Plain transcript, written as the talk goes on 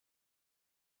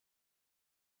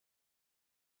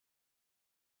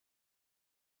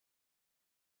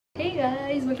Hey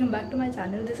guys, welcome back to my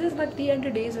channel. This is Bhakti and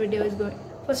today's video is going.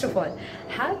 First of all,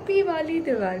 happy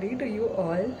Diwali to you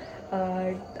all.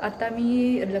 आता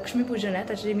मी लक्ष्मीपूजन आहे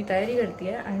त्याची मी तयारी करते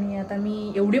आहे आणि आता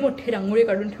मी एवढी मोठी रांगोळी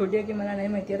काढून ठेवली आहे की मला नाही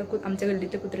माहिती आता आमच्या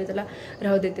गल्लीचे कुत्रे त्याला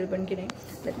राहू देतील पण की नाही.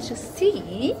 Let's just see.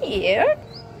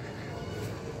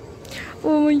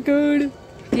 Oh my God,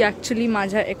 ती ॲक्च्युली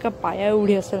माझ्या एका पाया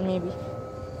एवढी असेल मे बी.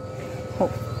 हो,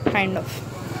 kind of.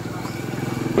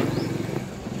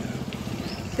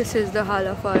 This is the hall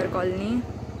of our colony.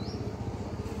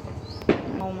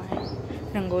 Oh my,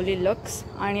 rangoli looks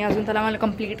आणि अजून त्याला मला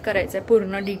कंप्लीट करायचं आहे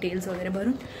पूर्ण डिटेल्स वगैरे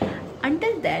भरून.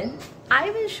 Until then I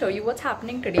will show you what's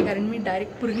happening today, कारण मी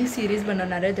डायरेक्ट पूर्ण सिरीज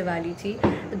बनवणार आहे दिवाळीची.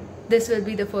 दिस will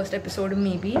be the first episode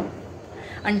may be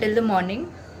until the morning.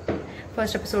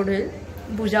 First episode होईल,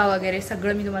 पूजा वगैरे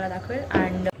सगळं मी तुम्हाला दाखवेल.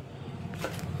 And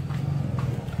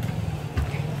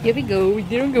here we go with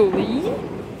the rangoli.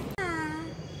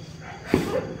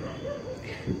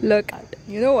 Look at,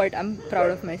 you know what, I'm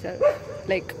proud of myself.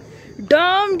 Like,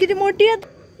 damn, किती मोठी आहे.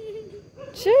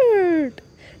 Shit.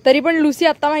 तरी पण लुसी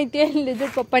आता माहिती आहे लेजिट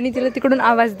पप्पानी तिला तिकडून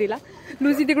आवाज दिला.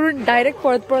 लुसी तिकडून डायरेक्ट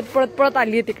पळत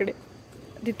आली आहे तिकडे.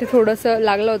 तिथे थोडंसं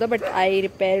लागलं होतं but I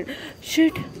repaired.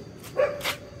 Shit,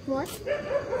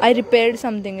 I repaired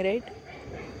something right.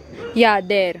 या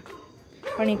देअर.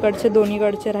 पण इकडचे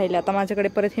दोन्हीकडचे राहिले. आता माझ्याकडे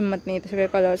परत हिंमत नाही ते सगळे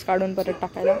कलर्स काढून परत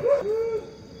टाकायला.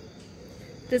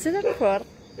 दिस is it for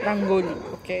rangoli.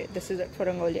 Okay, this is it for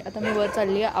rangoli. आता मी वर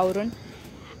चालली आहे आवरून.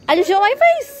 I will show my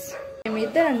face. I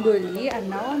made the rangoli and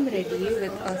now I'm ready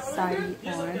with a sari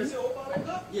on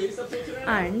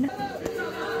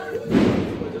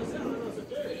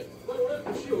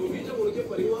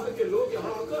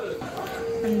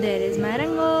and there is my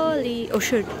rangoli. Oh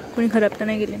shit, कोणी खराब तर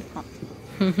नाही गेले. हां,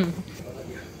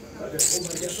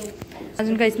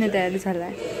 अजून काहीच नाही तयारी झाला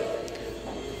आहे.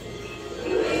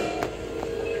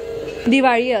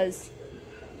 दिवाळी आज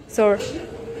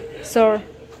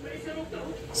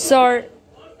सर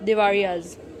दिवाळी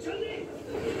आज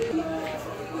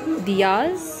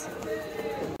दियाज.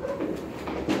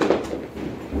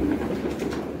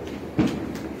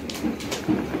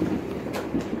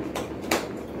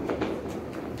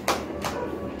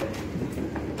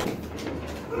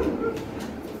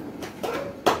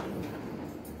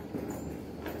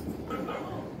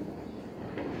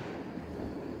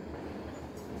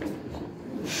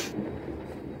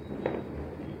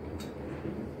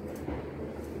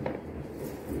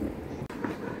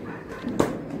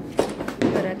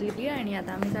 आणि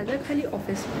आता आम्ही चाललो खाली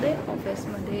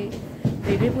ऑफिसमध्ये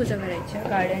वेगळी पूजा करायची,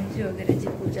 गाड्यांची वगैरे जी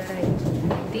पूजा राहायची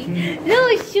ती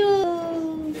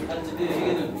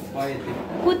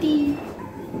होती.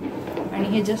 आणि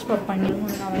हे जस्ट पप्पांनी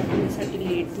म्हणून आम्हाला पूजेसाठी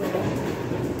लेट झालं.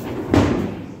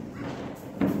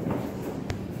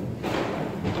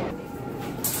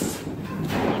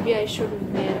 May B I should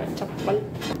wear चप्पल.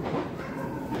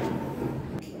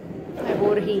 I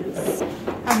wore heels.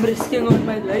 I'm risking on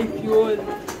my life, you all.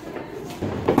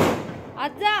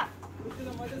 आजा,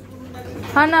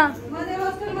 हा ना,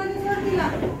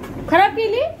 खराब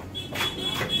केली.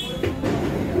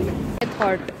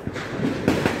 थॉट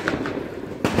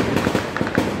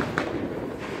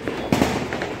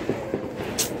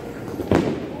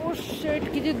ओ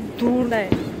शिट, किती धूळ आहे.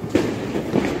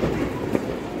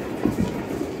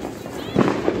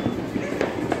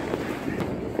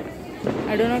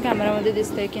 आय डोंट नो कॅमेरामध्ये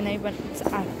दिसतंय की नाही पण it's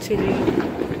actually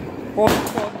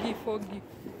foggy.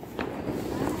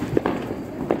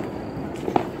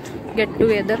 Get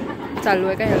together चालू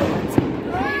आहे का ह्या लोकांचं.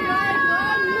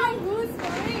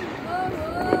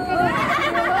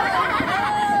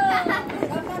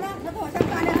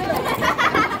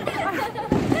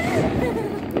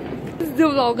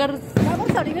 ब्लॉगर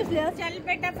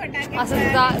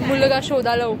असं मुलगा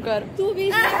शोधा लवकर.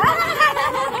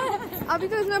 अभी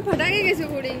तो इसमें फटाके कैसे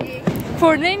फोड़ेंगे?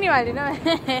 फोड़ने ही नहीं वाली ना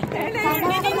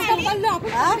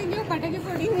फटाके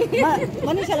फोड़ेंगे.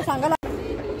 मनीषाला सांगा.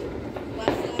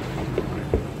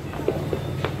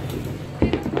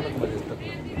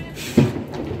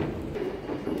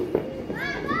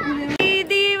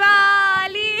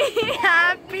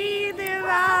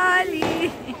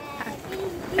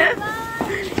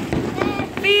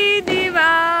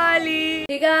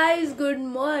 Hey guys, good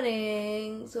morning.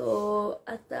 So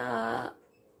आता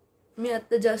मी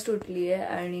आत्ता जस्ट उठली आहे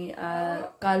आणि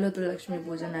काल होतं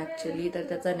लक्ष्मीपूजन ॲक्च्युली, तर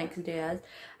त्याचा नेक्स्ट डे आज.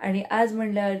 आणि आज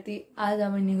म्हटल्यावरती आज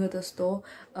आम्ही निघत असतो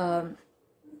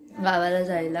गावाला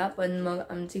जायला, पण मग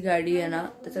आमची गाडी आहे ना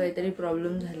त्याचा काहीतरी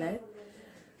प्रॉब्लेम झाला आहे.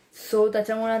 सो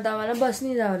त्याच्यामुळे आता आम्हाला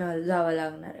बसनी जावं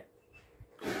लागणार आहे.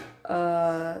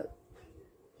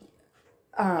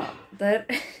 हां, तर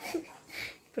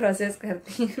प्रोसेस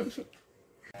करते.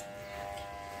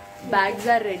 Bags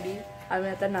R ready. आम्ही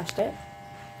आता नाश्ता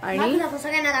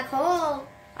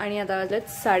आणि आता वाजलेत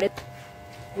 7:30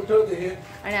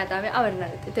 आणि आता आम्ही आवरणार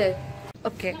आहेत तिथे.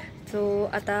 ओके, सो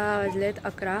आता वाजलेत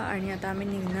 11 आणि आता आम्ही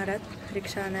निघणार आहोत.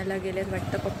 रिक्षा आणायला गेलेत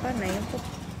वाटतं पप्पा. नाही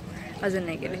अजून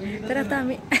नाही गेले. तर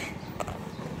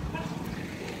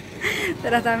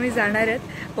आता आम्ही जाणार आहेत.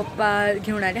 पप्पा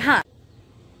घेऊन आले. हां,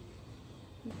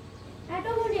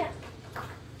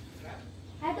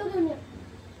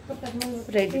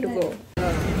 रेडी टू गो.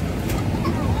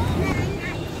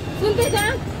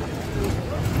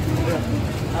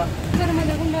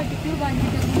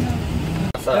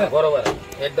 बरोबर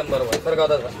एकदम बरोबर सर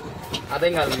गावतात. आता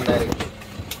घाल मग डायरेक्ट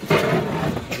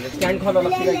स्टँड खोलावं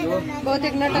लागतं.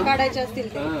 बहुतेक नट काढायचे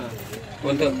असतील ते.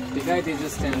 कोणतं ते काय त्याचं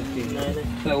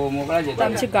स्टँड मोकळा.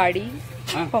 आमची गाडी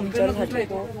पंक्चर झाली.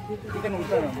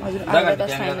 अजून अर्धा तास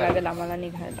टाइम लागेल आम्हाला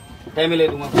निघायला. टाइम आहे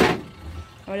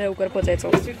तुम्हाला लवकर पोचायचं.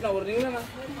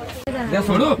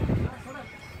 सोडू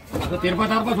आता तिरपा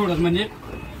तारपा सोडत म्हणजे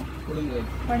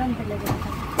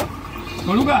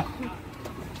सोडू का.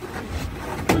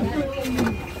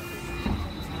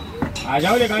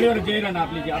 जाऊ दे गाडीवर जेल ना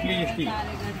आपली एसटी.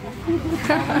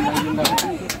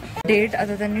 डेट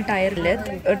आता त्यांनी टायर दिलेत.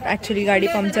 ॲक्च्युली गाडी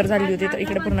पंक्चर झाली होती तर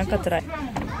इकडे पूर्ण कचरा आहे.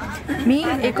 मी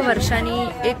 1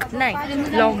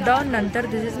 वर्षांनी लॉकडाऊन नंतर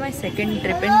दिस is my second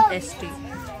trip in ST.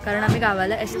 कारण आम्ही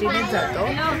गावाला एसटीनेच जातो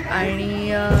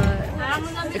आणि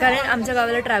कारण आमच्या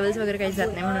गावाला ट्रॅव्हल्स वगैरे काही जात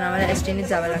नाही म्हणून आम्हाला एसटीनेच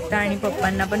जावं लागतं. आणि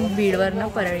पप्पांना पण बीडवरनं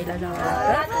परळीला जावं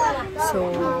लागतं. सो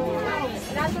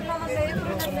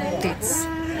तेच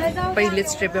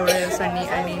पहिलीच ट्रिप एवढ्या दिवसांनी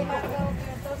आणि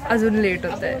अजून लेट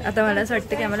होत आहे. आता मला असं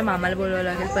वाटतं की आम्हाला मामाला बोलवावं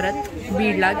लागेल परत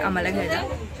बीडला आम्हाला घ्यायला.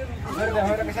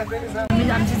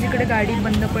 आमची जिकडे गाडी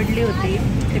बंद पडली होती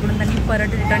तिकडून त्यांनी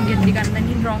परत रिटर्न घेतली कारण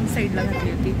त्यांनी रॉंग साईडला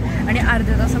घातली होती. आणि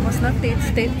अर्ध्या तासापासून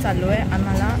तेच चालू आहे.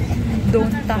 आम्हाला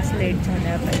 2 तास लेट झाले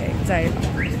आता जायला.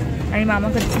 आणि मामा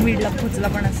कधीच बीडला पोचला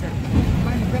पण असेल.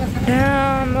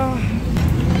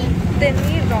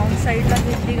 त्यांनी रॉंग साईडला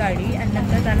घेतली गाडी आणि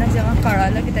नंतर त्यांना जेव्हा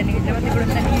कळालं की त्यांनी घेतलं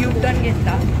तिकडून त्यांनी यू टर्न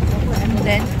घेतला. आणि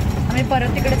देन आम्ही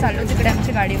परत तिकडे चाललो जिकडे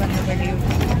आमची गाडी बंद पडली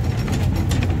होती.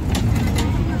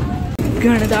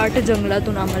 घनदाट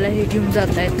जंगलातून आम्हाला हे घेऊन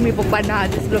जात आहेत. मी पप्पांना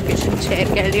आधीच लोकेशन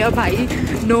शेअर केली आहे. भाई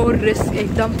नो रिस्क,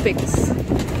 एकदम फिक्स.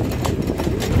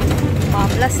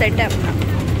 मामला सेट आहे आपला.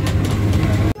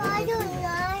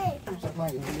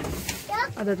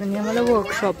 आता त्यांनी आम्हाला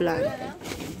वर्कशॉपला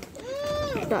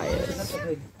tyres.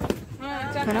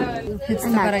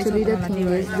 Actually the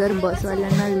thing is जर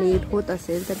बसवाल्यांना लेट होत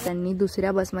असेल तर त्यांनी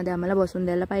दुसऱ्या बसमध्ये आम्हाला बसून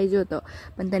द्यायला पाहिजे होतं.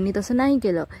 पण त्यांनी तसं नाही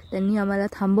केलं. त्यांनी आम्हाला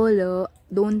थांबवलं.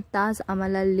 2 तास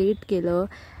आम्हाला लेट केलं.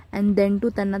 अँड देन टू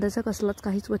त्यांना त्याचा कसलाच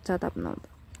काहीच पश्चाताप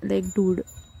नव्हता. Like dude,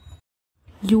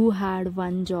 you had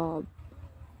 1 job.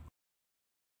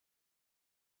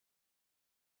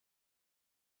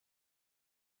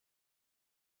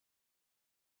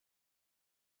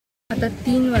 आता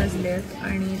 3 वाजलेत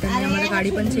आणि त्यांनी आम्हाला गाडी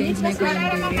पण चेंज नाही करून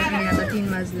दिली. आणि आता 3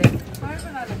 वाजलेत.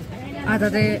 आता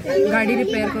ते गाडी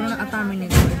रिपेअर करून आता आम्ही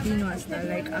निघतो 3 वाजता.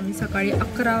 लाईक आम्ही सकाळी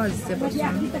 11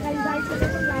 वाजतेपासून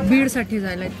बीडसाठी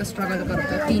जायला इतकं स्ट्रगल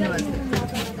करतो. 3 वाजले.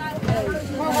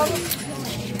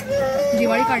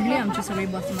 दिवाळी काढली आमची सगळी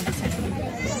बसमध्ये.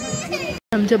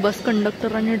 आमचे बस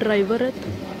कंडक्टर आणि ड्रायव्हर आहेत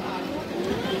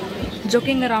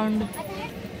joking around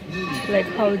like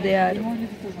how they are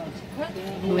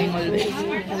doing always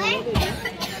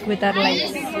with our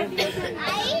lives.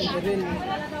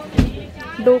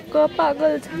 डोकं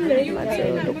पागल झालंय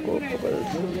माझं. डोकं पागल.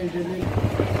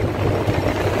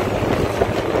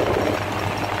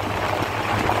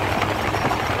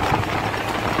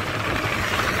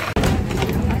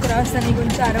 11 वाजता निघून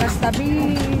 4 वाजता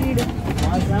बीड.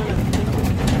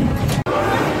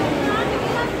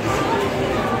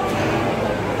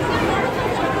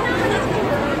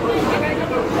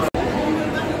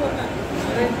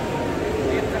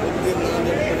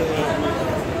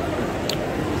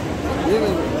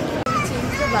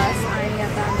 बस आणि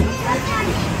आता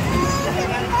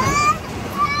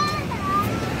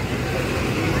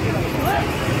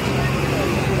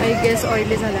आय गेस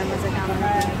ऑइली झाला माझं काम.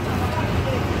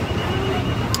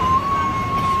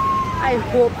 आय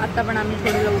होप आता पण आम्ही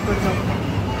थोडं लवकर जाऊ.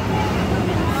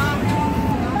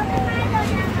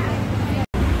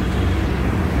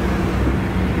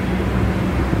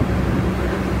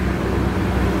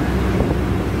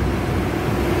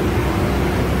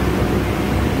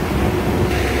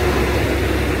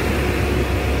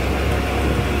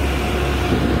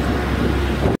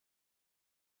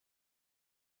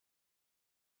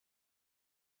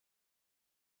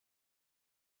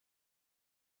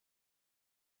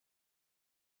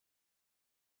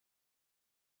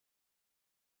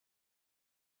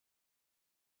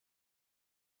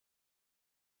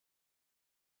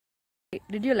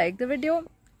 Did you like the video?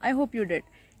 I hope you did.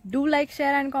 Do like,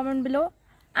 share and comment below,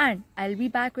 and I'll be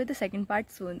back with the second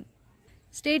part soon.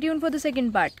 Stay tuned for the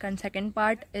second part, because second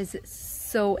part is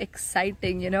so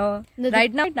exciting, you know.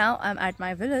 Right now I'm at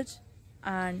my village,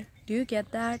 and do you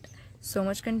get that? So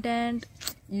much content.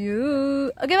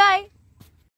 Okay, bye.